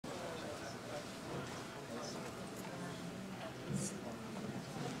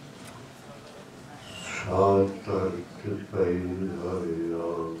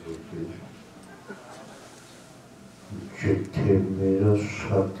जिथे मेरा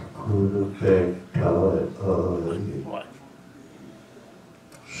सतगुर बैठा आए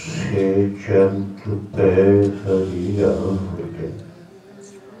से जंत पै हरिया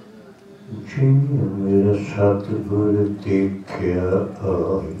जिन मेरा सतगुर देखिया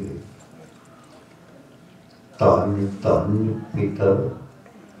आए धन धन पिता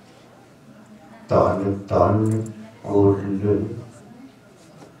धन धन कुल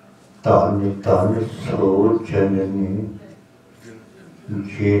धन धन सो जननी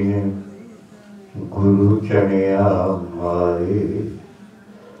जिन गुरु जनिया माए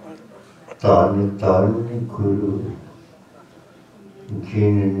धन धन गुरु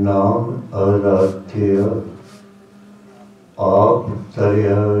जिन नाम आराध्या आप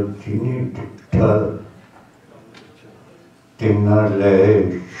तरया जिनी डिठा तिना ले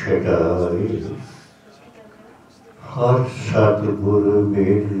छड़ाए हर सतगुर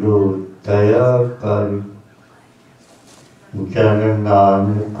मेलो दया कर जन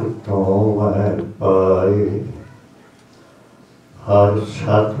नानक तो वह पाए हर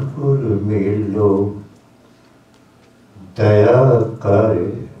सतगुर मेलो दया कर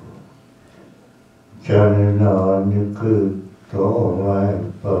जन नानक तो वह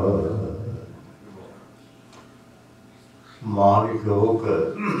पाए। मान योग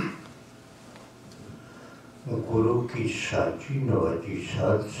गुरु की साची नवाजी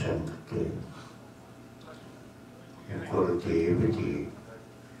साध संगत गुरुदेव जी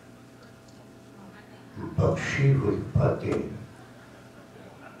बख्शी हुई बातें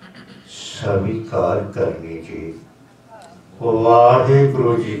स्वीकार करनी जी।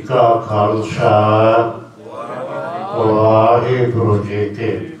 वाहिगुरु जी का खालसा वाहिगुरु जी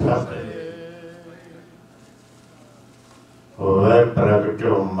के फतेह। वह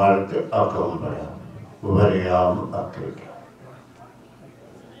प्रगटो मर्द अगंदा वरियाम अकेट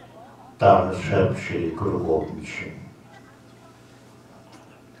धन साहब श्री गुरु गोबिंद सिंह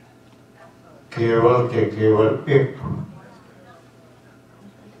केवल के केवल एक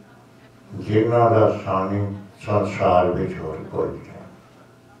जिन्हों का सानी संसार में होर कोई है।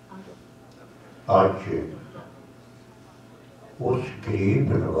 अज उस गरीब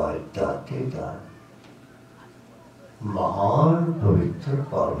नवाज दाते का महान पवित्र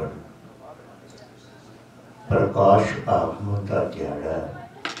पावन प्रकाश आगमन का दिहाड़ा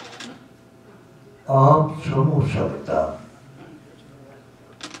आप समूह सकता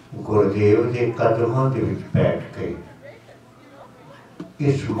गुरुदेव के कदमों के विच बैठ के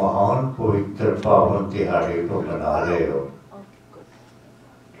इस महान पवित्र पावन दिहाड़े को मना रहे हो।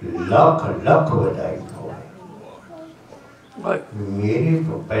 लख लख बधाई हो। मेरे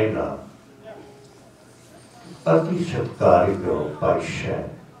तो पहला अति सत्कारयोग पातशाह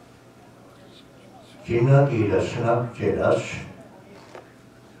जिन्हों की रचना च रस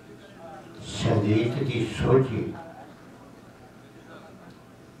संगीत की सोझी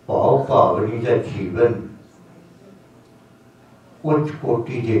भाव भावनी का जीवन उच्च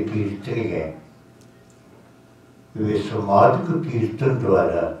कोटि के कीर्तनी है। वे समाजिक कीर्तन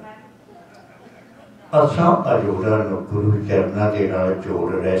द्वारा असा अजोड़ा गुरु चरणों के नाल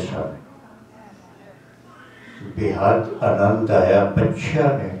जोड़ रहे सन। बेहद आनंद आया। बच्चिया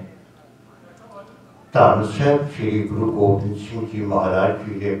ने धन साहब श्री गुरु गोबिंद सिंह जी महाराज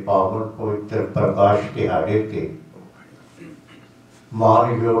जी के पावन पवित्र प्रकाश दिहाड़े के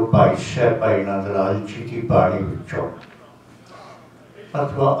मानयोग भाई साहब भाई नंद लाल जी की बाणी विचों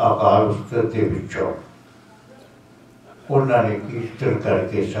अथवा अकाल उस्तर के विचों उन्होंने कीर्तन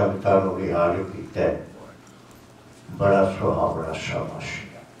करके संगतां नूं निहाल किया। बड़ा सुहावना समा सी।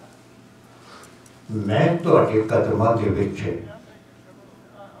 मैं तुहाडे कदमां दे विच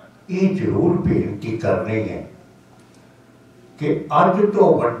ये जरूर बेनती करनी है कि अज तो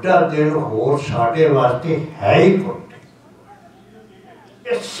वड्डा दिन होर साडे वास्ते है ही कोई।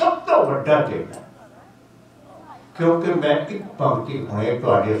 ये सब तो वड्डा दिन है क्योंकि मैं एक पंक्ति हुणे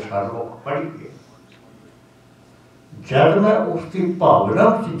तुहाडे सामने पढ़ी है। जब मैं उसकी भावना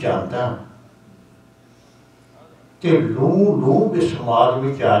में जाता तो लू लू भी समाज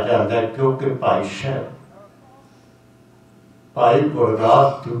में आ जाता है। क्योंकि भाई साहब भाई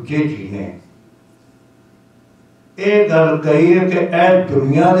गुरदास दूजे जी ने यह गल कही है कि ए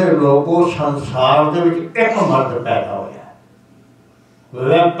दुनिया के लोगों संसार के विच एक मर्द पैदा होया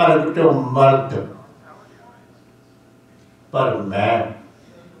वह प्रगटो मर्द। पर मैं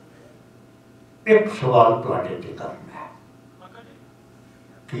एक सवाल तुहाडे ते करना है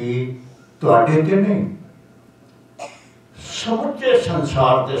कि तुहाडे ते नहीं समुचे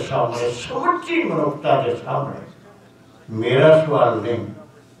संसार के सामने समुची मनुखता के सामने मेरा सवाल नहीं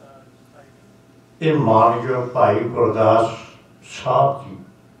ये मानयोग भाई गुरदास साहब जी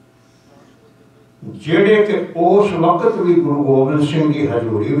जेड़े कि उस वक्त भी गुरु गोबिंद सिंह की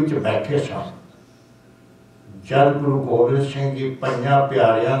हजूरी में बैठे सन। जब गुरु गोबिंद सिंह जी पंजा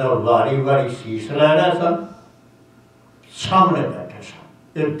प्यारियां का वारी वारी सीस लै रहे सन, सामने बैठे सन।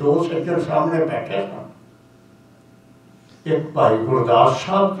 ये दो सज्जन सामने बैठे सन। एक भाई गुरदास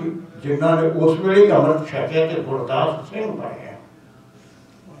साहब जी जिन्होंने उस वेले अमृत छकिया तो गुरदास सिंह बने,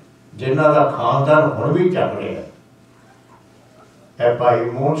 जिन्हों का खानदान हुण भी चल रहा है। भाई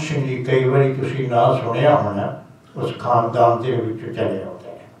मोहन सिंह जी कई बार तुसीं ना सुनिया होना, उस खानदान के विच चले आते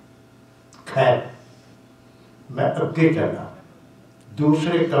हैं। खैर मैं अगे चला।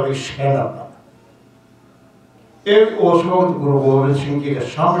 दूसरे कवि सैनापत ये भी उस वक्त गुरु गोबिंद सिंह जी के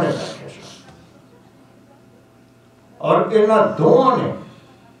सामने बैठे सन और इन्होंने दोनों ने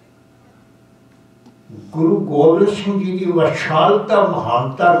गुरु गोबिंद सिंह जी की विशालता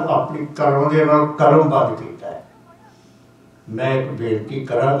महानता अपनी कलम के नाल कलमबंद किया है। मैं एक बेनती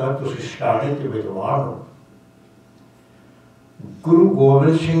करांगा, तुसीं सियाणे ते विद्वान हो। गुरु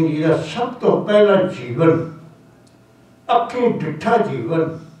गोबिंद सिंह जी का सब तो पहला जीवन, अखीं डिठा जीवन,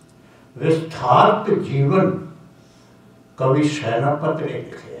 विस्तारत जीवन कवि सैनापत ने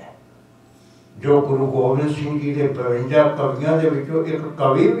लिखे है, जो गुरु गोबिंद सिंह जी के 52 कवियों के विचों एक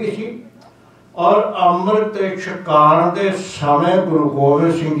कवि भी सी और अमृत छकाण के समय गुरु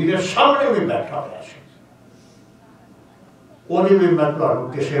गोबिंद सिंह जी के सामने भी बैठा हुआ है। उन्हें भी मैं तुहानूं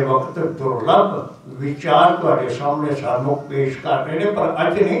किसी वक्त दुर्लभ विचार तुहाडे सामने सन्मुख पेश कर रहे हैं, पर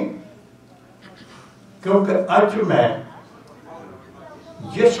अज नहीं, क्योंकि अज मैं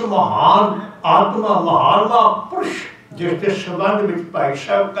जिस महान आत्मा महान महापुरुष जिसके संबंध में भाई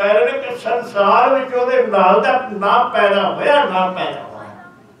साहब कह रहे हैं कि संसार में ਉਹਦੇ ਨਾਲ ਦਾ ना पैदा होया ना पैदा होया,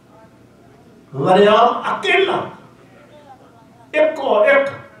 वरियाम अकेला इको एक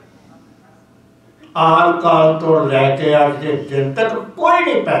आल काल तो लैके अज के दिन तक कोई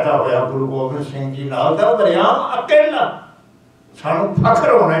नहीं पैदा होया गुरु गोबिंद सिंह जी नाल दा, वरियाम अकेला। सानू फख्र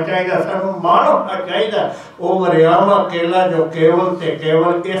होना चाहिए, सानू मान होना चाहिए। वो वरियाम अकेला जो केवल ते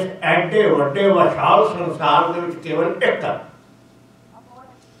केवल इस एडे वड्डे विशाल संसार दे विच केवल एक है।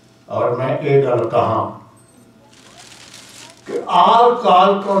 और मैं ये गल कहा कि आल काल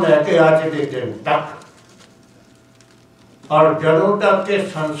तो लैके अज के दिन तक और जदों तक के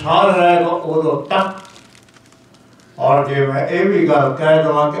संसार रहेगा उदों तक, और जे मैं ये भी गल कह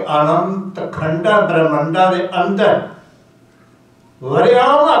देवां कि अनंत खंडा ब्रह्मंडा के अंदर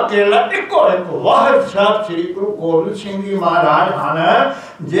वरियाम अकेला इको एक वाहिद साहब श्री गुरु गोबिंद सिंह जी महाराज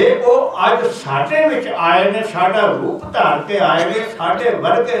हैं। जे वो अज साडे विच आए ने, साडा रूप धार के आए ने, साडे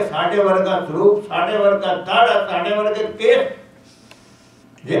वर्गा स्वरूप, साडे वर्गा दाड़ा, साडे वर्गे केस,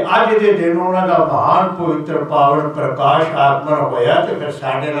 जे अज के दिन उन्होंने महान पवित्र पावन प्रकाश आगमन होया तो फिर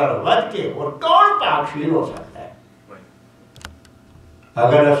साडे नाल वध के होर कौन भागशील हो सकता है।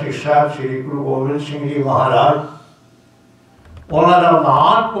 अगर असीं साहब श्री गुरु गोबिंद सिंह जी महाराज उन्होंने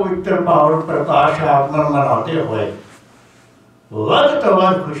महान पवित्र पावन प्रकाश आगमन मनाते हुए वध तो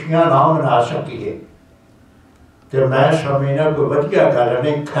वध खुशियां ना मना सकीए तो मैं समझना कोई वधिया गल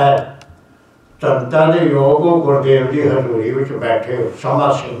नहीं। खैर संतां दे योग हो, गुरदेव जी हजूरी विच बैठे हो, समा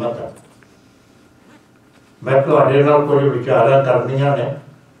सीमित है। मैं तुहाडे नाल कुछ विचारां करनियां ने।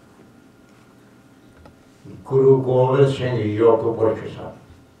 गुरु गोबिंद सिंह योग पुरुष सन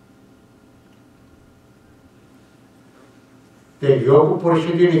ते योग पुरुष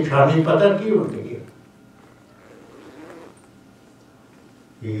की निशानी पता की होती है?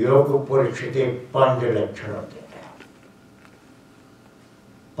 योग पुरुष के 5 लक्षण होते हैं।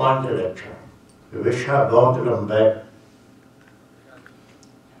 5 लक्षण। विषय बहुत लंबा है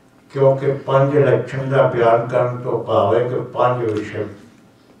क्योंकि 5 लक्षण का बयान करने तो भाव है कि 5 विषय,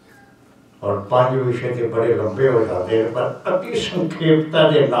 और 5 विषय के बड़े लंबे हो जाते हैं, पर अति संक्षेपता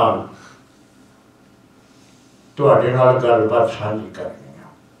के नाल तुहाडे नाल गलबात साझी करनी है।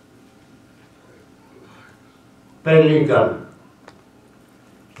 पहली गल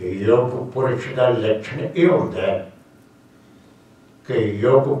कि योग पुरुष का लक्षण ये होता है कि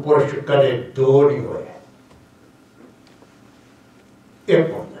योग पुरुष कदे 2 नहीं होए,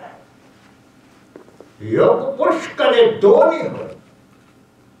 एक होता है। योग पुरुष कदे 2 नहीं होए,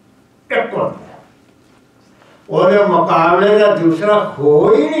 एक होता है। ਉਹਦੇ मुकाबले का दूसरा हो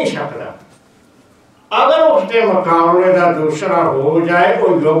ही नहीं सकता। अगर उसके मुकाबले का दूसरा हो जाए वो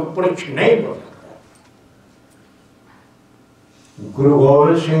योग पुरुष नहीं हो सकता। गुरु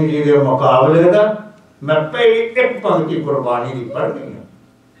गोबिंद सिंह जी के मुकाबले का मैं पहली एक पंक्ति कुर्बानी की पढ़नी है,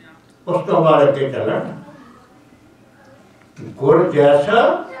 उस तो बाद अगे चलना। गुर जैसा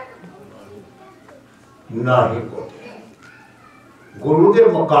ना ही कोई। गुरु के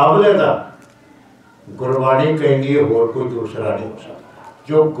मुकाबले का गुरबाणी कहेंगी होर कोई दूसरा नहीं हो सकता।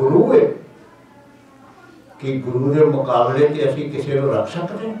 जो गुरु है कि गुरु के मुकाबले ते असी किसी को रख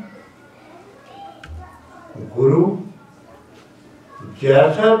सकते हैं? गुरु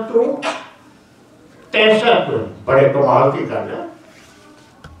जैसा तू तैसा तू, बड़े कमाल की गल है।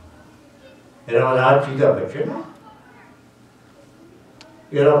 मेरा मजाक सीधा बच्चे ना,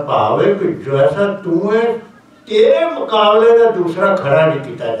 मेरा भाव है कि जैसा तू है तेरे मुकाबले का दूसरा खड़ा नहीं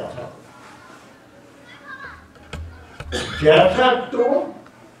किया जा सकता। जैसा तू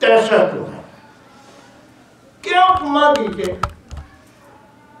तैसा तू है। क्या उपमा दीजिए?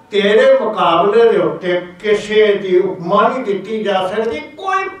 तेरे मुकाबले के उत्ते किसी की उपमा नहीं दी जा सकती,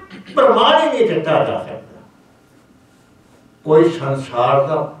 कोई प्रमाण ही नहीं दिता जा सकता। कोई संसार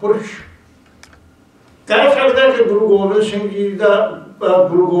का पुरुष कह सकता कि गुरु गोबिंद सिंह जी का,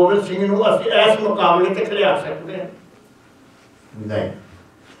 गुरु गोबिंद सिंह नूं असीं इस मुकाबले ते खिला सकते हैं? नहीं।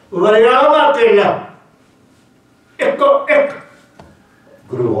 वरियाम अकेला एको एक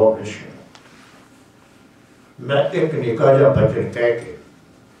गुरु गोबिंद सिंह। मैं एक निका जा बचन कह के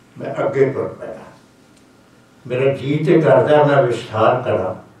मैं अगे तुर पाया। मेरा जी ते करदा मैं विस्तार करा,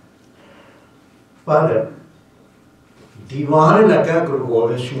 पर दीवान लगा गुरु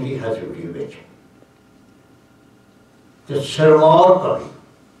गोबिंद सिंह की हजूरी विच। सिरमौर कवि,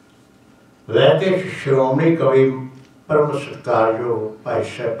 वैसे श्रोमणी कवि परम सत्कारयोग भाई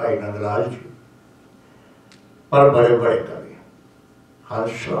साहब भाई नंदलाल जी, पर बड़े बड़े कवि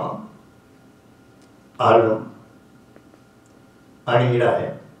हंसराम, आलम, अणीरा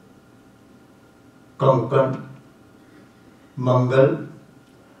है, कंकन, मंगल,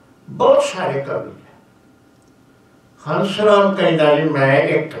 बहुत सारे कवि हैं। हंसराम कहता जी मैं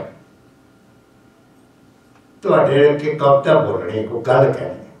एक तुहाडे अगे कविता बोलनी, को गल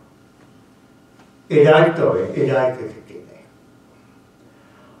कहनी, इजाजत होवे, इजाजत दी नहीं।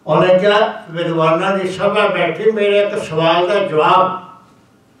 उन्हें क्या विद्वाना की सभा बैठी, मेरे एक सवाल का जवाब,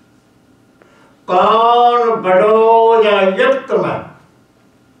 कौन बड़ो या युक्त में,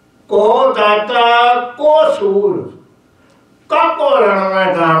 को दाता को सूर, काको रण में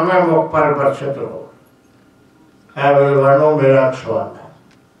दान में मुख पर बरसत रो। है विद्वानों मेरा सवाल है,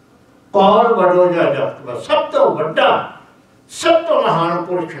 कौन बड़ो या युक्त में? सब तो बड़ा, सब तो महान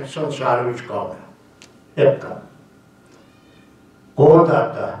पुरुष संसार विच कौन है? एक को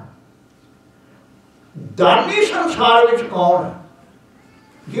दाता है। दानी संसार विच कौन है?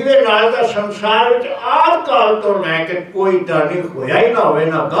 जिहदे नाल दा संसार विच आद काल तो लैके कोई दानी होया ही ना होवे,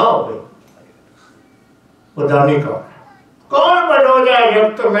 ना गां होवे। वो दानी कौन है? कौन बड़ो जा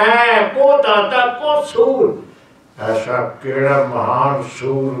युक्त मैं, को दाता को सूर। ऐसा केड़ा महान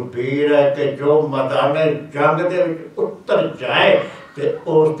सूरवीर है कि जो मैदाने जंग दे विच उतर जाए ते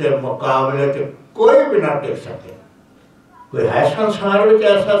उसके मुकाबले ते कोई भी ना टिक सके। कोई है संसार में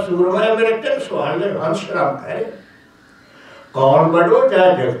ऐसा सूरमा? है मेरे तीन सवाल है। हंसराम कहे कौन बड़ो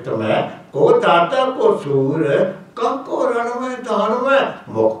जा जगत में, को दाता को सूर, कंको रण में दान में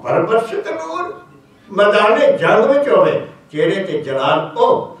मुख पर बरसत नूर। मैदाने जंग में होवे चेहरे ते जलाल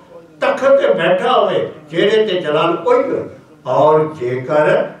ओ, तखत ते बैठा होवे चेहरे ते जलाल ओई होए, और जेकर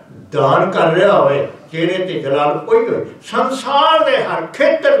दान कर रहा होवे चेहरे ते जलाल ओई होए। संसार दे हर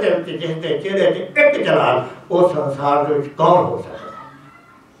खेतर दे विच जिसदे चेहरे ते एक जलाल, वो संसार दे विच कौन हो सकता?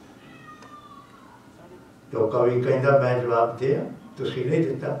 तो कवि कहता मैं जवाब दिया, तुसी नहीं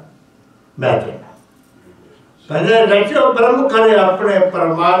दिता, मैं देना। कहते रचो ब्रह्म करे अपने,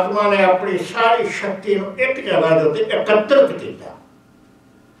 परमात्मा ने अपनी सारी शक्ति एक जगह दे उत्ते एकत्रित किया।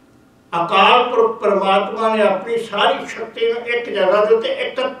 अकाल पुरख परमात्मा ने अपनी सारी शक्ति एक जगह दे उत्ते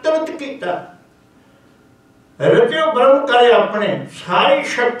एकत्रित किया। रचो ब्रह्म करे अपने, सारी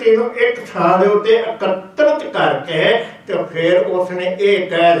शक्ति एक थां दे उत्ते एकत्रित करके तो फिर उसने ये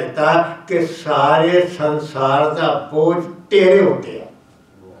कह दिता कि सारे संसार का बोझ तेरे उत्ते है।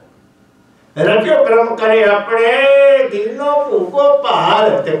 रचो ब्रह्म करे अपने, दीनों भूखो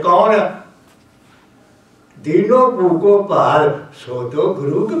भार, ते कौन दीनों भूखो भार, सो तो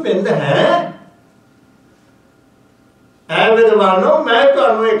गुरु गोबिंद है। ऐ विद्वानों मैं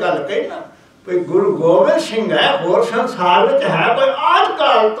तुहानू एक गल कहना, कोई गुरु गोबिंद सिंह है, होर संसार में है कोई आज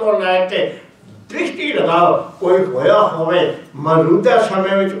काल तो लैके दृष्टि लगाओ, कोई होया होवे मौजूदा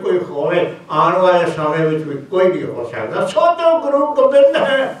समय में, कोई होवे आने वाले समय में भी कोई नहीं हो सकता। सो तो गुरु गोबिंद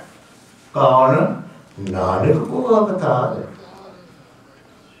है। कौन? नानक को अवतार।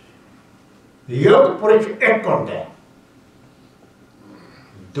 योग पुरुष एक होता है,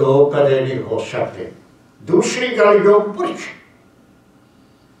 दो कदे नहीं हो सकते। दूसरी गल योग पुरुष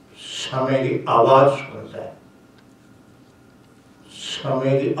समय की आवाज सुनता है,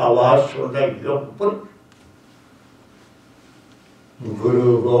 समय की आवाज सुनता है योग पुरुष।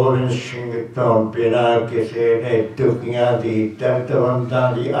 गुरु गोबिंद सिंह तो बिना किसी ने दुखियां दी,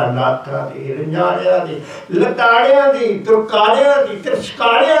 दर्दवंतां दी, अनाथां दी, रंजाड़ियां दी, लताड़ियां दी, दुरकारियां दी,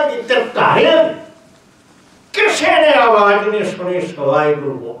 तिरस्कारियां दी, तिरकारियां दी किसी ने आवाज नहीं सुनी सवाए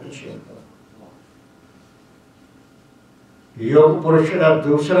गुरु गोबिंद सिंह। योग पुरुष का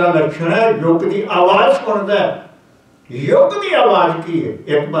दूसरा लक्षण है युग की आवाज सुनता है। युग की आवाज की है,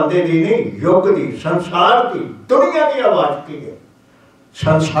 एक बंदे की नहीं, युग की, संसार की, दुनिया की आवाज की है,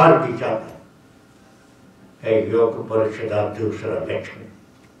 संसार की चाहता है योग पुरुष का दूसरा लक्षण।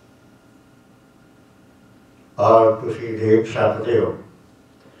 और तुसी देख सकते हो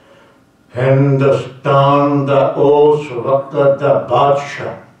हिंदुस्तान का उस वक्त का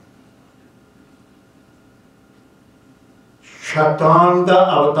बादशाह शैतान का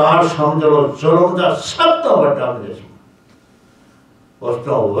अवतार समझ लो, जुल्म का सब तो बड़ा जिस्म, उस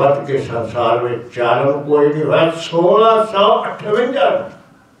तो वध के संसार में जालम कोई नहीं हुआ। 1658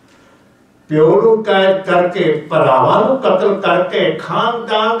 प्यो नूं कैद करके, भरावां नूं कतल करके,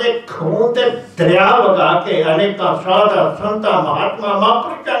 खानदान के खून के दरिया वगा के, अनेकों साधा संतां महात्मा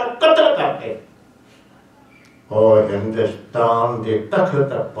महापुरुषां नूं कतल करके और हिंदुस्तान के तख्त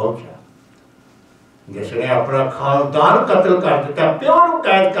तक पहुंचा, जिसने अपना खानदान कतल कर दिता, प्यो नूं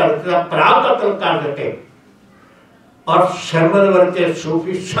कैद कर दिता, भरा कतल कर दिते और शर्मद वर्गे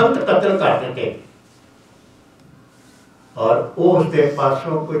सूफी संत कतल कर दिते। और उसके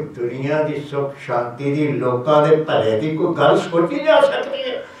पासों कोई दुनिया की सुख शांति की, लोगों के भले की कोई गल सोची जा सकती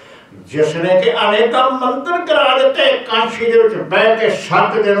है, जिसने कि अनेकों मंत्र करा दिते। काशी दे विच बह के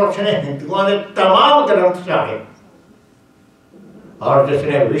 7 दिन उसने हिंदुओं के तमाम ग्रंथ चाहे, और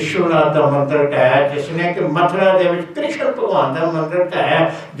जिसने विश्वनाथ का मंत्र ढाया, जिसने कि मथुरा के कृष्ण भगवान का मंत्र ढाया,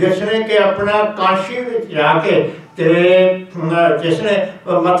 जिसने कि अपना काशी में जाके जिसने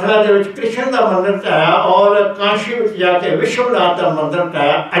मथुरा के कृष्ण का मंदिर ढाया और काशी में जाके विश्वनाथ का मंदिर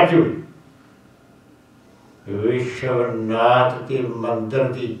ढाया। अज भी विश्वनाथ के मंदिर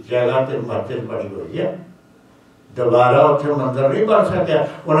की जगह पर मस्जिद बनी हुई है, दोबारा उत्थे मंदिर नहीं बन सकिया,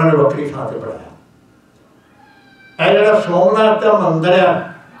 उन्होंने वक्री थां ते बनाया। जो सोमनाथ का मंदिर है,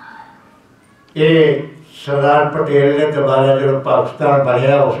 ये सरदार पटेल ने दोबारा जो पाकिस्तान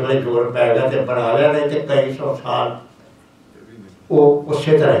बनया उस वे जोर पै गया तो बना लिया, नहीं तो कई 100 साल वो उस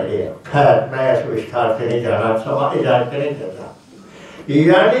तरह रहे। खैर मैं इस विस्तार से नहीं जाना, समा इजाजत नहीं देता।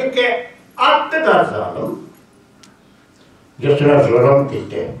 यानी कि अत का जालिम जिसने जुल्म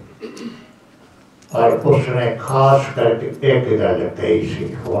किए, और उसने खास करके एक गल कही सी,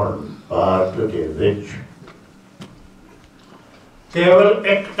 हुण भारत के विच केवल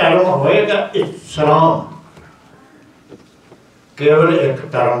एक धर्म होएगा इस्लाम, केवल एक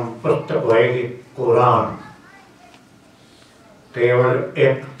धर्म पुस्तक होएगी कुरान, केवल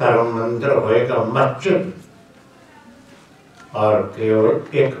एक धर्म मंदिर होएगा मस्जिद, और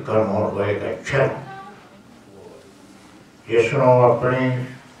केवल एक कानून होएगा शर्म, जिसनों अपनी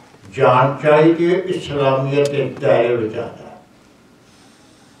जान चाहिए इस्लामियत के दायरे में आता है।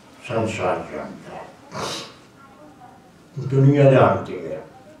 संसार जानता है, दुनिया जानती है,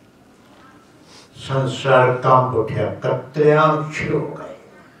 संसार काम उठा, कत्लेआम शुरू हो गए।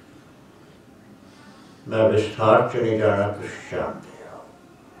 मैं विस्तार से नहीं जाना, कुछ जानते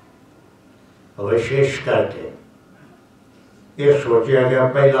हो। विशेष करके ये सोचा गया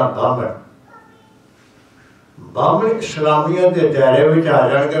पहला बामण इस्लामियत के दायरे में आ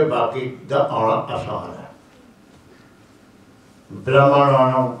जाएंगे, बाकी का आना आसान है।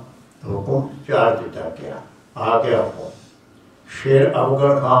 ब्राह्मणों हुक्म चार दिता गया, आ गया हुक्म। शेर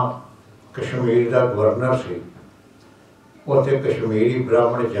अफगन खान कश्मीर का गवर्नर से, उत्थे कश्मीरी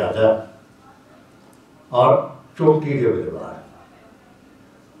ब्राह्मण ज़्यादा और चौकी के विद्वान,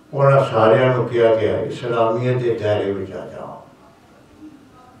 उन्होंने सारिਆਂ ਨੂੰ किया गया इस्लामियत के दायरे में आ जाओ।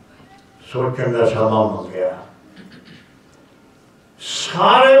 सोचने का समा मंगया।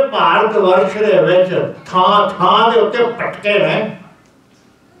 सारे भारत वर्ष के थां के उत्ते पटके ने,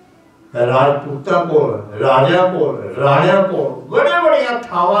 राजपूतों को, राजा को, राणिया को, बड़े बड़िया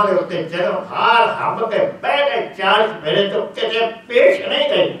थावां के उत्ते जन्म हार हब के बह गए, चार मेरे तो किसी पेश नहीं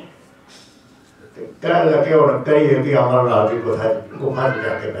गई। कह लगे और करिए कि अमरनाथ की गुफा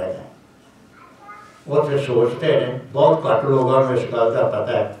जाके बह जाए। उत्थे सोचते हैं, बहुत घट लोगों को इस गल का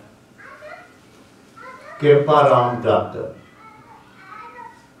पता है। कृपा राम दत्त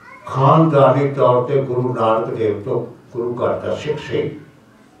खानदानी तौर पर गुरु नानक देव तो गुरु घर का सिख से,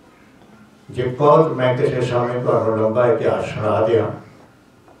 जो बहुत मैं किसी समय तो लंबा इतिहास सुना दिया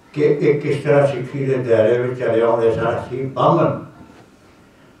कि एक किस तरह सिखी के दायरे में चले आते सन। बामन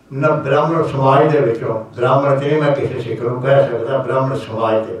न ब्राह्मण समाज के ब्राह्मण नहीं, मैं किसी सिख को कह सकता, ब्राह्मण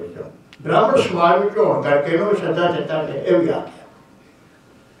समाज के ब्राह्मण समाज में होने करके इन्होंने सदा दिता कि यह भी आ गया।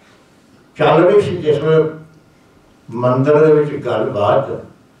 चल रही सी जिस वे मंदिर दे विच गलबात,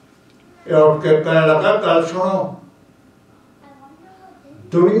 उठ के कहने लगा गल सुनो,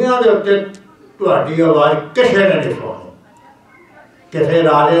 दुनिया के उत्ते तुहाडी आवाज़ किसी ने नहीं सुनी, किसी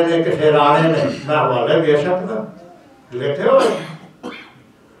राजे ने किसी राणे ने। मैं हवाले दे सकदा, लिखे हो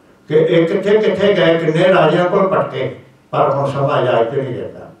कि एक किथे किथे गए, किन्ने राजियां को पटके, पर हुण समा इजाजत नहीं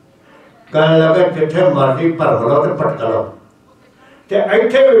देता। कहने लगे जिथे मर्जी भरम लो तो पटक लो, तो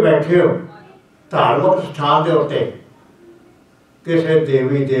इत्थे भी बैठे हो धार्मिक स्थान के उत्ते किसी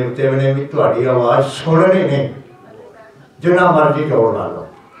देवी देवते ने भी तुहाडी आवाज़ सुननी नहीं, जिन्ना मर्जी जोर ला लो।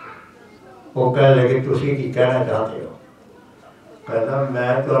 वो कह लगे तुसी की कहना चाहते हो? कहना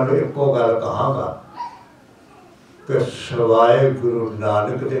मैं तुहानू एको गल कहांगा कि सवाए गुरु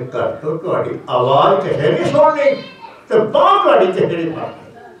नानक के घर तो तुहाडी आवाज़ किसी नहीं सुननी, तो बांह तुहाडी किसी नहीं फड़नी।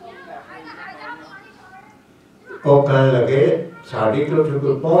 वो कहने लगे साड़ी तो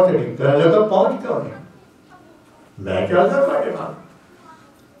कोई पहुँच नहीं। कहने लगा पहुँच क्यों नहीं, मैं चलता तुहाडे नाल।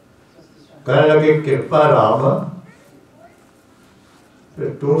 कहने लगे कृपा राम फिर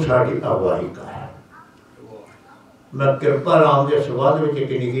तू साड़ी अगवाई का है। मैं कृपा राम के संबंध में एक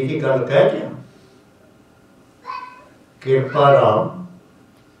निकी जी गल कह दिया। कृपा राम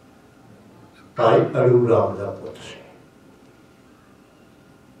भाई अड़ू राम का पुत्र से,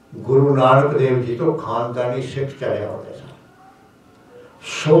 गुरु नानक देव जी तो खानदानी सिख चले होते सन।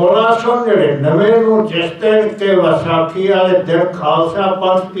 1699 ਨੂੰ जिस दिन के वैसाखी वाले दिन खालसा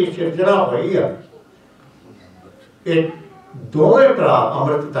पंथ की सिरजना हुई है, ये दोवें भरा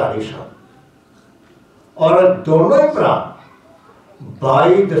अमृतधारी सन और दोनों ही भरा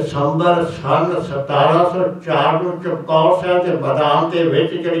 22 दिसंबर सन 1704 ਨੂੰ ਚਮਕੌਰ ਸਾਹਿਬ ਦੇ ਮੈਦਾਨ ਦੇ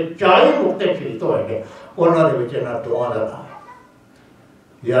ਵਿੱਚ ਜਿਹੜੇ 40 ਮੁਕਤੇ ਸ਼ਹੀਦ ਹੋਏ ਨੇ, ਉਹਨਾਂ ਦੇ ਵਿੱਚ ਇਹਨਾਂ ਦੋਵਾਂ ਦਾ ਨਾਮ ਹੈ।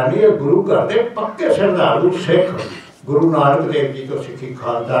 यानी ये गुरु घर के पक्के श्रद्धालु सिख गुरु नानक देव जी तो सिखी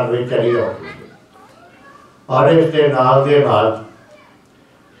खानदान में चली आती है। और इस दे नाल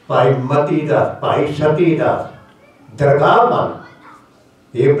भाई मती दास, भाई सती दास दरगाह मान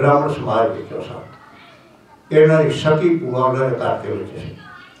ये ब्राह्मण समाज विचों सन। इन्हां दी सती भूआ उन्होंने घर के विच सी।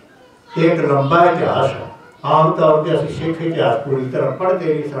 एक लंबा इतिहास है। आम तौर पर असीं सिख इतिहास पूरी तरह पढ़ते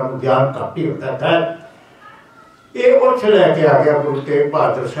नहीं, सानूं ज्ञान घट ही होता है। ये उठ लैके आ गया गुरु तेग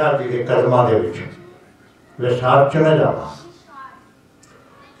बहादुर साहब जी के कदमां दे विच। विसार च न जावा,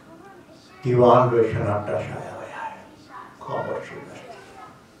 दीवान में सन्नाटा छाया हुआ है, खामोशी बसती।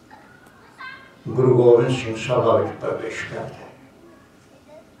 गुरु गोबिंद सिंह सभा में प्रवेश करते हैं।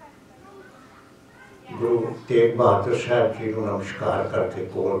 गुरु तेग बहादुर साहब जी को नमस्कार करके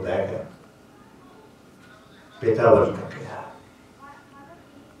कोल बह गए। पिता वल तकिया,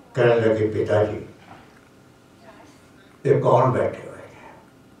 कहने लगे पिताजी ये कौन बैठे हुए हैं?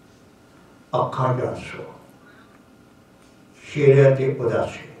 अखा जासो, शेरे की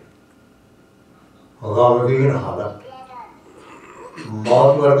उदासी, गमगीन हालत,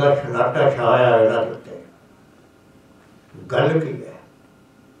 मौत वर्गा सन्नाटा छाया इन्हां दे उत्ते। गल की है?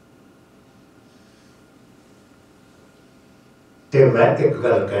 ते मैं एक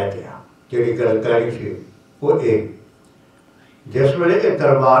गल कह दिया, जिहड़ी गल कहनी सी वो एक, जिस वेले ये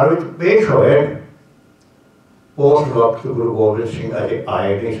दरबार में पेश होए उस वक्त गुरु गोबिंद सिंह अजे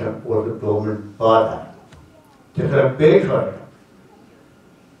आए नहीं सन। उस 2 मिनट बाद आए। जिस पेश हो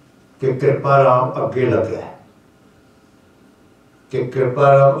कि कृपा राम अगे लगे, कि कृपा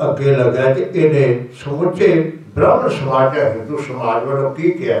राम अगे लगा तो इन्हें समुचे ब्राह्मण समाज या हिंदू समाज वालों की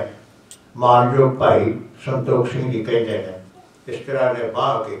किया। मानयोग भाई संतोख सिंह जी कहते हैं इस तरह ने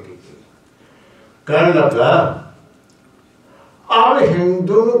बाह अगे की। कहने लगा अब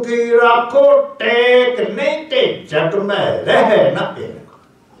हिंदू की राखो टेक, नहीं ते जग में रह न एक।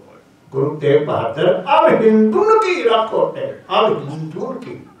 गुरु तेग बहादुर अब हिंदू की राखो टेक, अब हिंदू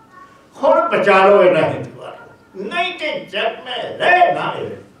की खुद बचा लो इन्हें हिंदुआ, नहीं ते जग में रह ना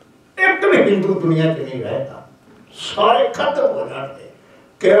एक भी हिंदू दुनिया च नहीं रहता, सारे खत्म हो जाते।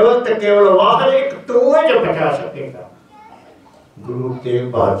 केवल तो केवल वाह एक तू है जो बचा सकेगा। गुरु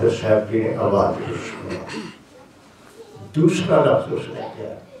तेग बहादुर साहब जी ने आवाज सुनी। दूसरा लफ्ज उसने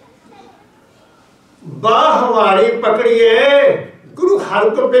किया, बाह हमारी पकड़िए गुरु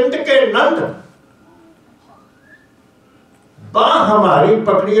हरगोबिंद के नंद, बाह हमारी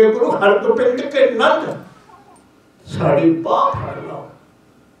पकड़िए गुरु हरगोबिंद के नंद, साड़ी बाह फड़ लो।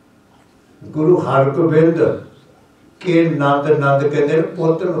 गुरु हरगोबिंद के नंद, नंद कहते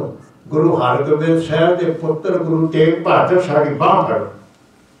पुत्र नूं, गुरु हरगोबिंद साहब के पुत्र गुरु तेग बहादुर साड़ी बाह फड़ो।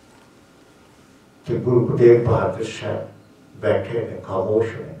 तो गुरु तेग बहादुर साहब बैठे ने, खामोश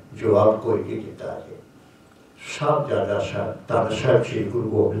ने, जवाब कोई नहीं देता है। सब ज्यादा साहब धन साहब श्री गुरु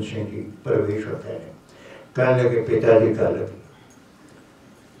गोबिंद सिंह जी प्रवेश होते हैं। कहने लगे पिताजी गल की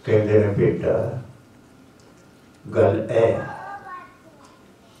कहते ने बेटा गल है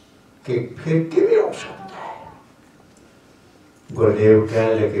कि फिर किवें हो सकता है। गुरदेव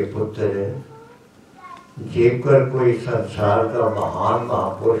कहने लगे पुत्र जेकर कोई संसार का महान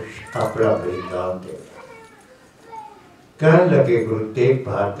महापुरुष अपना बलिदान दे, कहने लगे गुरु तेग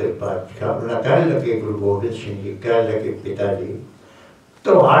बहादुर पातशाह, अपना कहने लगे गुरु गोबिंद सिंह जी, कहने लगे पिताजी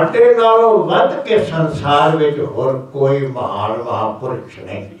तुहाडे नालों वध के संसार में होर कोई महान महापुरुष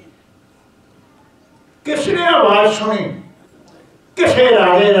नहीं। किसने आवाज सुनी? किसी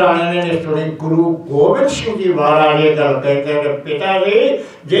राजे राणे ने सुनी? गुरु गोबिंद सिंह जी महाराज ये गल कहते हैं पिता जी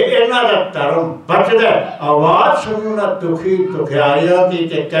जे इन्हां दा धर्म बचदा, आवाज सुनी ना दुखी दुखियारियां दी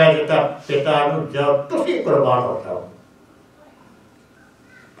ते कह दिता पिता नूं जाओ तुसीं कुर्बान हो जाओ,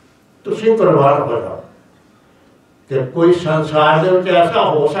 तुसीं कुर्बान हो जाओ। कि कोई संसार दे विच ऐसा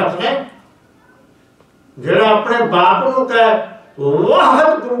हो सकता है जिहड़ा अपने बाप नूं कहे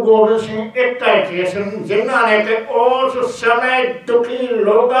वाहद गुरु गोबिंद सिंह एक जिसम जिन्हां ने कि उस समय दुखी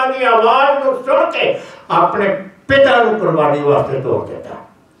लोगों की आवाज नूं सुन के अपने पिता नूं कुर्बानी वास्ते तोड़ दिता।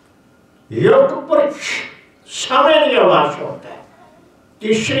 युग पुरुष समय की आवाज सुनता है।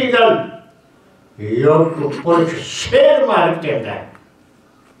 तीसरी गल युग पुरुष शेर मार देता है।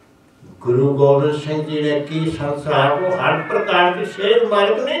 गुरु गोबिंद सिंह जी ने की संसार को हर प्रकार की शेर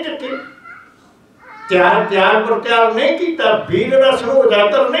मार्ग नहीं दी, त्याग प्रत्याग नहीं किया, वीर रस को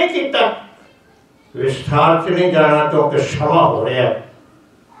उजागर नहीं किया। विस्तार से नहीं जाना क्योंकि समा हो रहा है,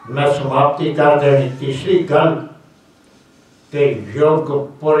 मैं समाप्ति कर देनी। तीसरी गल कि युग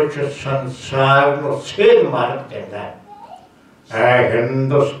पुरुष संसार को शेर मार्ग देता है।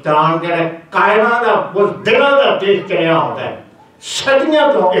 हिंदुस्तान के कायना का बुजदिलों का देश चलिया होता है,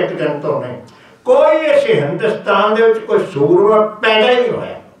 सदियों तो एक दिन तो नहीं। कोई ऐसे हिंदुस्तान दे विच कोई सूरमा पैदा ही नहीं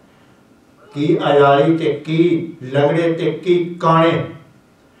होया की आजादी ते की लंगड़े ते की काने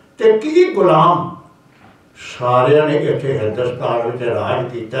ते की गुलाम सारिਆਂ ने इत्थे हिंदुस्तान विच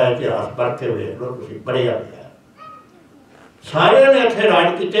राज किया। इतिहास पढ़ के वेख लो तुसीं, पढ़िया गया सारिਆਂ ने इत्थे राज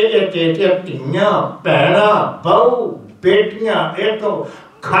किए। इत्थे धीआं भैणां बहु बेटियां इत्थों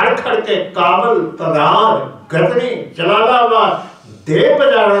खड़ खड़ के काबल तदार गजनी जलालाबाद दे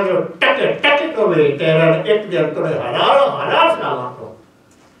बाजारों जो टके टके तो बेचते रहन एक दिन तो हज़ारों सालों तो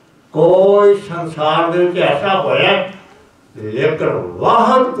कोई संसार में ऐसा होया। लेकिन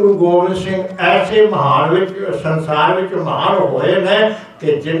वाहद गुरु गोबिंद सिंह ऐसे महान संसार में महान होए ने कि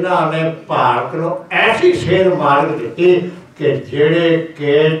जिन्हां ने भारत को ऐसी शेर मार्ग दी कि जेड़े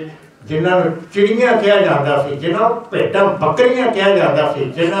के जिन्होंने चिड़ियां कहा जाता सी, जिन्होंने भेटां बकरियां कहा जाता सी,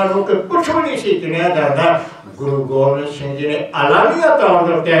 जिन्होंने कि कुछ भी नहीं सी गिनिया जाता, गुरु गोबिंद सिंह जी ने अलानिया तौर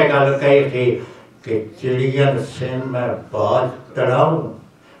पर यह गल कही थी कि चिड़ियन से मैं बाज तड़ाऊं,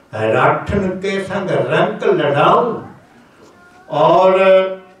 राठन के संग रंक लड़ाऊं और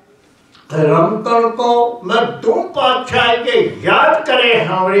रमकन को मैं दूं पातशाह के याद करे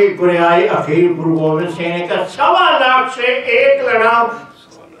हमारी गुरियाई। आखिर गुरु गोबिंद सिंह ने कहा 1.25 लाख से एक लड़ाऊं,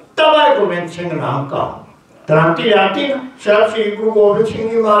 तब गोविंद सिंह नाम का क्रांति आती ना। श्री गुरु गोबिंद सिंह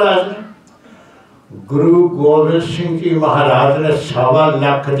जी महाराज ने गुरु गोबिंद सिंह जी महाराज ने 1.25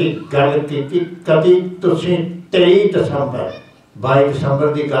 लाख की गल की। कभी तुसी 23 दिसंबर 22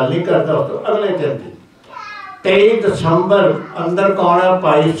 दिसंबर की गल नहीं करता, उस तो अगले दिन की 23 दिसंबर अंदर कौन है?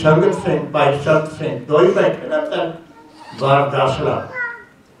 भाई संगत सिंह, भाई संत सिंह, दो ही बैठे ना कर 12-10 लाख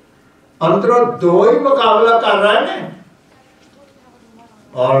अंदरों दो ही मुकाबला कर रहे हैं।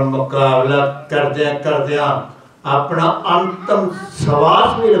 और मुकाबला करदिया अपना अंतिम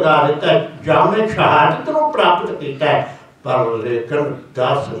श्वास भी लगा देता है, जामे शहादत को प्राप्त किया है। पर लेकिन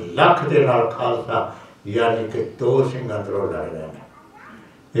 10 लाख के नाल खालसा यानी कि 2 सिंह अंदरों लड़ रहे हैं।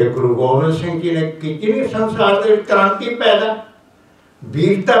 ये गुरु गोबिंद सिंह जी ने कितनी संसार में क्रांति पैदा,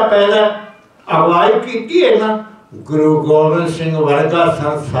 वीरता पैदा, अगवाई की है ना। गुरु गोबिंद सिंह वर्गा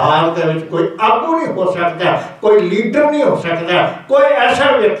संसार के विच कोई आगू नहीं हो सकता, कोई लीडर नहीं हो सकता, कोई ऐसा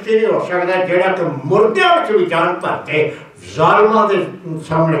व्यक्ति नहीं हो सकता जिहड़ा कि मुर्दियां विच भी जान भर के ज़ालिमां दे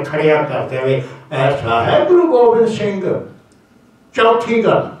सामने खड़िया करते हुए ऐसा है गुरु गोबिंद सिंह। चौथी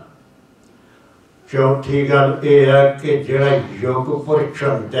गल यह है कि जिहड़ा युग पुरुष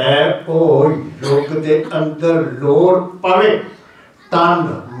हुंदा है वो युग दे अंदर लोड़ पवे तन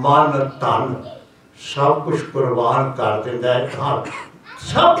मन धन सब कुछ कुर्बान कर दिंदा है। हाँ,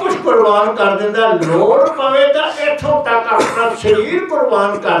 सब कुछ कुर्बान कर दिंदा है। लोड़ पवे तो इत्थों तक अपना शरीर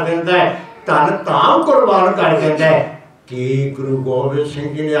कुर्बान कर दिंदा है, धन धाम कुर्बान कर दिंदा है। कि गुरु गोबिंद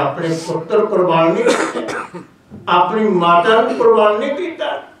सिंह जी ने अपने पुत्र कुर्बान नहीं किया, अपनी माता को कुर्बान नहीं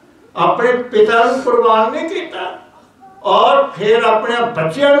किया, अपने पिता को कुर्बान नहीं किया और फिर अपने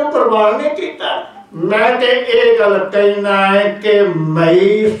बच्चों को कुर्बान नहीं किया। मैं तो ये गल कहना है कि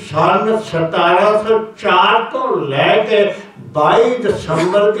मई सन 1704 तो लैके 22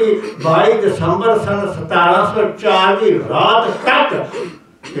 दिसंबर सन 1704 की रात तक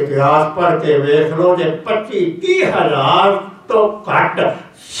इतिहास पढ़ के वेख लो जे 25-30 हज़ार तो घट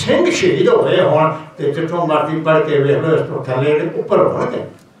सिंह शहीद होए होण ते जिथों मर्जी पढ़ के वेख लो, इस तो थले उपर होणगे।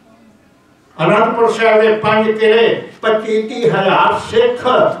 अनंदपुर साहब के 5 किले 25-30 हज़ार सिख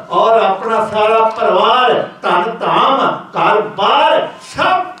और अपना सारा परिवार धन धाम कारोबार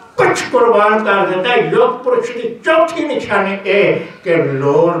सब कुछ कुर्बान कर देता है। योग पुरुष की चौथी निशानी है कि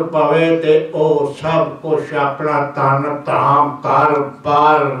लोड़ पवे ते ओ सब कुछ अपना धन धाम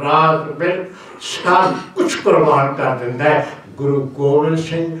कारोबार राज बिल सब कुछ कुर्बान कर देता है। गुरु गोबिंद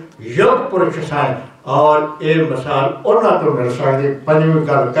सिंह योग पुरुष सन और ये मिसाल उन्होंने तो मिल सकती। पंजवीं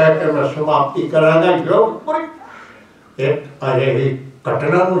गल कह के मैं समाप्ति करांगा। योग पुरुष एक अजिही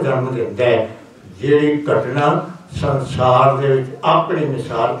घटना को जन्म देता है जिहड़ी घटना संसार दे विच अपनी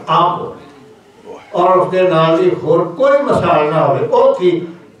मिसाल आप हो और उसके नाल दी होर कोई मिसाल ना हो। वो थी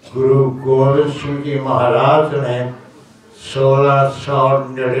गुरु गोबिंद सिंह जी महाराज ने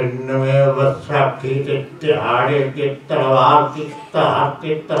 1699 वैसाखी के तिहाड़े के तलवार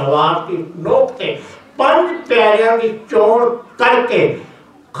की नोक से 5 प्यारियां की चोण करके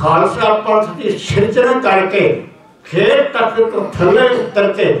खालसा पंथ की सिरजना करके खेत तक तो थले उतर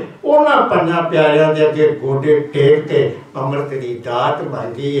के उन्होंने 5 प्यारियां के अगे गोडे टेक के अमृत की दात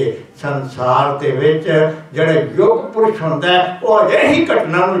मंगी है। संसार के विच जिहड़ा योग पुरुष होंदा है वो यही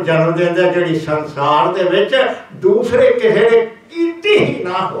घटना नूं जन्म देंदा है जिहड़ी संसार के विच दूसरे किसी ने कीती ही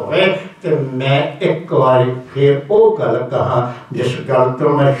ना होवे। ते मैं एक बारी फिर वो गल कहा जिस गल तो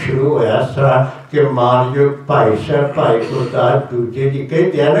मैं शुरू होया सा कि मानयोग भाई साहब भाई गुरदास दूजे जी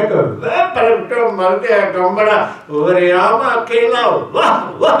कहते हैं ना कि वह परमटो मर गया गंबड़ा वरियामा अकेला वाह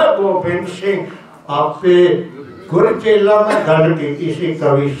वाह गोबिंद सिंह आपे गुरचेला में गल की सी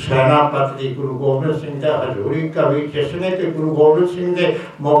कवि सेनापति की गुरु गोबिंद सिंह का हजूरी कवि जिसने कि गुरु गोबिंद सिंह के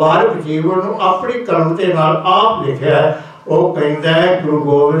मुबारक जीवन को अपनी कलम के नाल आप लिखा है। वो कहता है गुरु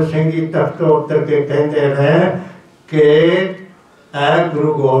गोबिंद सिंह जी तख्त उतर के कहते हैं कि गुरु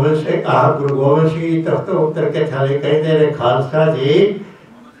गोबिंद सिंह जी तख्त उतर के थले कहते रहे खालसा जी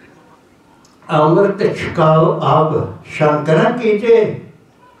अमृत छकाओ अब शंकरा कीजिए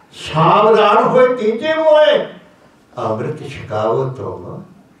सावधान हो कीजिए मोए अमृत छकाओ तुम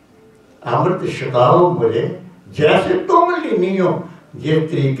अमृत छकाओ मुझे जैसे तुम लीनी हो जिस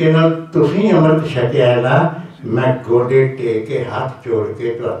तरीके नाल तुसी अमृत छकिया ना मैं गोडे टेक के हाथ जोड़ के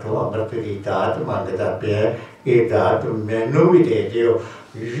तुहाडों अमृत की दात मंगदा पिया ये दात मैनू भी दे दिओ।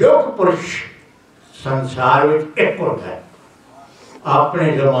 योग पुरुष संसार में एक होता है अपने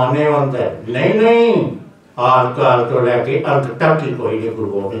जमाने होता है नहीं आद काल तो लैके अंत तक ही कोई नहीं गुरु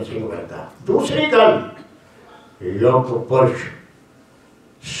गोबिंद सिंह वर्गा। दूसरी गल योग पुरुष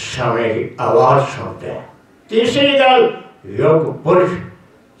समय की आवाज़ सुनता है। तीसरी गल योग पुरुष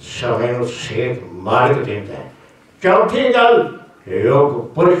समय को सेहत मार्ग देता है। चौथी गल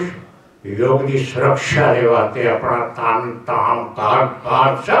योग पुरुष योग की सुरक्षा के वास्ते अपना तन धाम कारोबार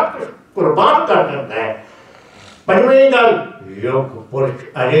सब कुछ कुर्बान कर देता है। पंजवीं गल योग पुरुष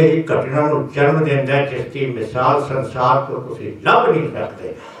अजिही घटना को जन्म देता है जिसकी मिसाल संसार को तुसीं लभ नहीं सकते।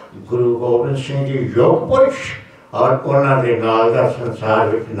 गुरु गोबिंद सिंह जी योग पुरुष और उन्होंने नाल दा संसार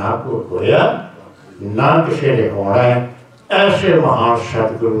विच ना कोई होया ना किसी ने होना है। ऐसे महान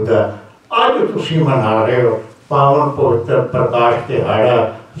सतगुरु का अज तुसीं मना रहे हो पावन पवित्र प्रकाश दिहाड़ा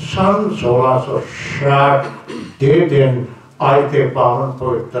सन 1666 के दिन अज के पावन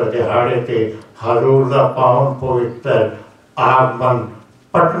पवित्र दिहाड़े के हजूर का पावन पवित्र आगमन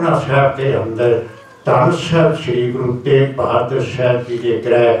पटना साहब के अंदर धन साहब श्री गुरु तेग बहादुर साहब जी के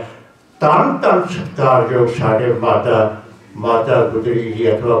ग्रह धन धन सत्कारयोग साढ़े माता गुजरी जी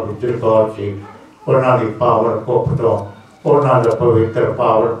अथवा गुजर कौर जी उन्होंने पावन कुख तो उन्होंने पवित्र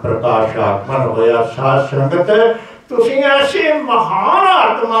पावन प्रकाश आगमन होया। साध संगत तुसीं ऐसे महान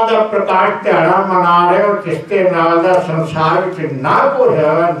आत्मा का प्रकाश दिहाड़ा मना रहे हो जिसके नाल दा संसार में ना कोई है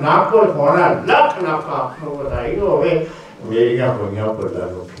ना कोई होना। लख लख आपको बधाई होवे। मेरिया होइयां भुलां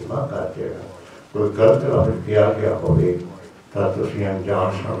नूं क्षमा कर देना। कोई गलत लफ्ज़ किया गया होवे तो तुसीं अनजान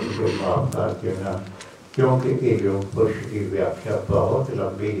समझ के माफ कर देना क्योंकि ये योग पुरुष की व्याख्या बहुत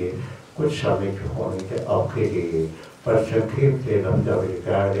लंबी है कुछ समय होनी तो औखे है पर संक्षेप से लफ्जा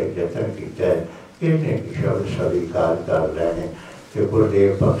विचार के यतन किया है इतने शब्द स्वीकार कर लेने कि गुरुदेव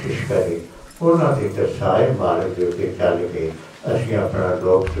बख्शिश करे उन्होंने दर्शाए मार्ग जो के चल के असीं अपना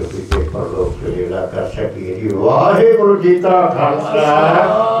लोक सुखी ते परलोक सुहेला कर सकीए जी। वाहिगुरु जी का खालसा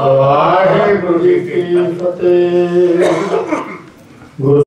वाहिगुरु जी की फतेह।